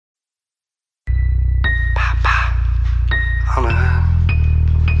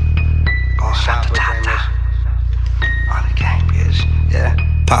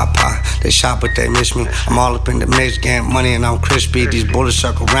shot, but they miss me. I'm all up in the mix, getting money and I'm crispy. These bullets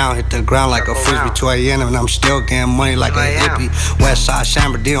circle around, hit the ground like a frisbee. 2 a.m. and I'm still getting money like a hippie. Westside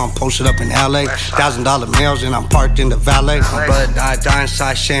San Bernardino, I'm posted up in LA. $1,000 meals and I'm parked in the valet. My brother died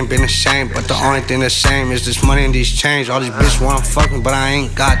inside, she ain't been the same. But the only thing the same is this money and these chains. All these bitches wanna fuck me, but I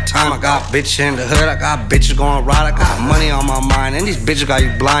ain't got time. I got bitches in the hood, I got bitches going ride. I got money on my mind, and these bitches got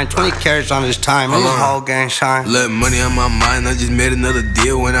you blind. 20 carats on this time, and the whole gang shine. Look, money on my mind, I just made another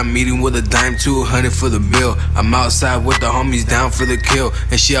deal. When I'm meeting with a dime, 200 for the bill. I'm outside with the homies down for the kill,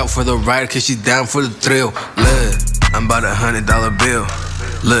 and she out for the ride cause she down for the thrill. Look, I'm about $100 bill.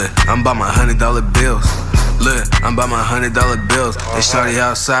 Look, I'm about my $100 bills. Look, I'm about my $100 bills. And shorty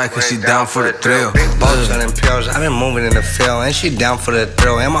outside cause she down for the thrill. Big boat selling pills, I been moving in the field, and she down for the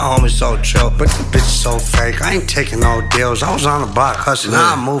thrill. And my homies so chill, but the bitch so fake. I ain't taking no deals. I was on the block hustling,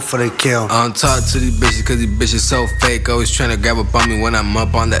 now I move for the kill. I don't talk to these bitches cause these bitches so fake. Always trying to grab up on me when I'm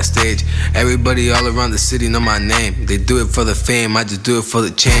up on that stage. Everybody all around the city know my name. They do it for the fame, I just do it for the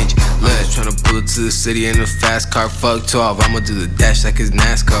change. Look, trying to pull it to the city in a fast car. Fuck 12, I'ma do the dash like it's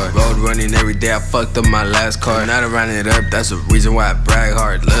NASCAR. Road running every day, I fucked up my last car. Now to round it up, that's the reason why I brag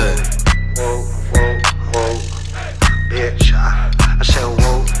hard. Look. Whoa, whoa, whoa, bitch. I said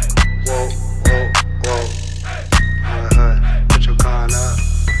whoa, whoa, whoa, whoa. Put your gun up.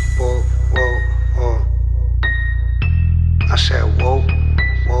 Whoa, whoa, whoa. I said whoa,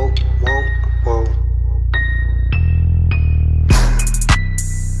 whoa, whoa, whoa.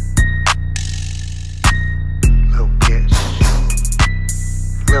 Little bitch.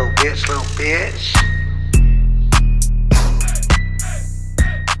 Little bitch, little bitch.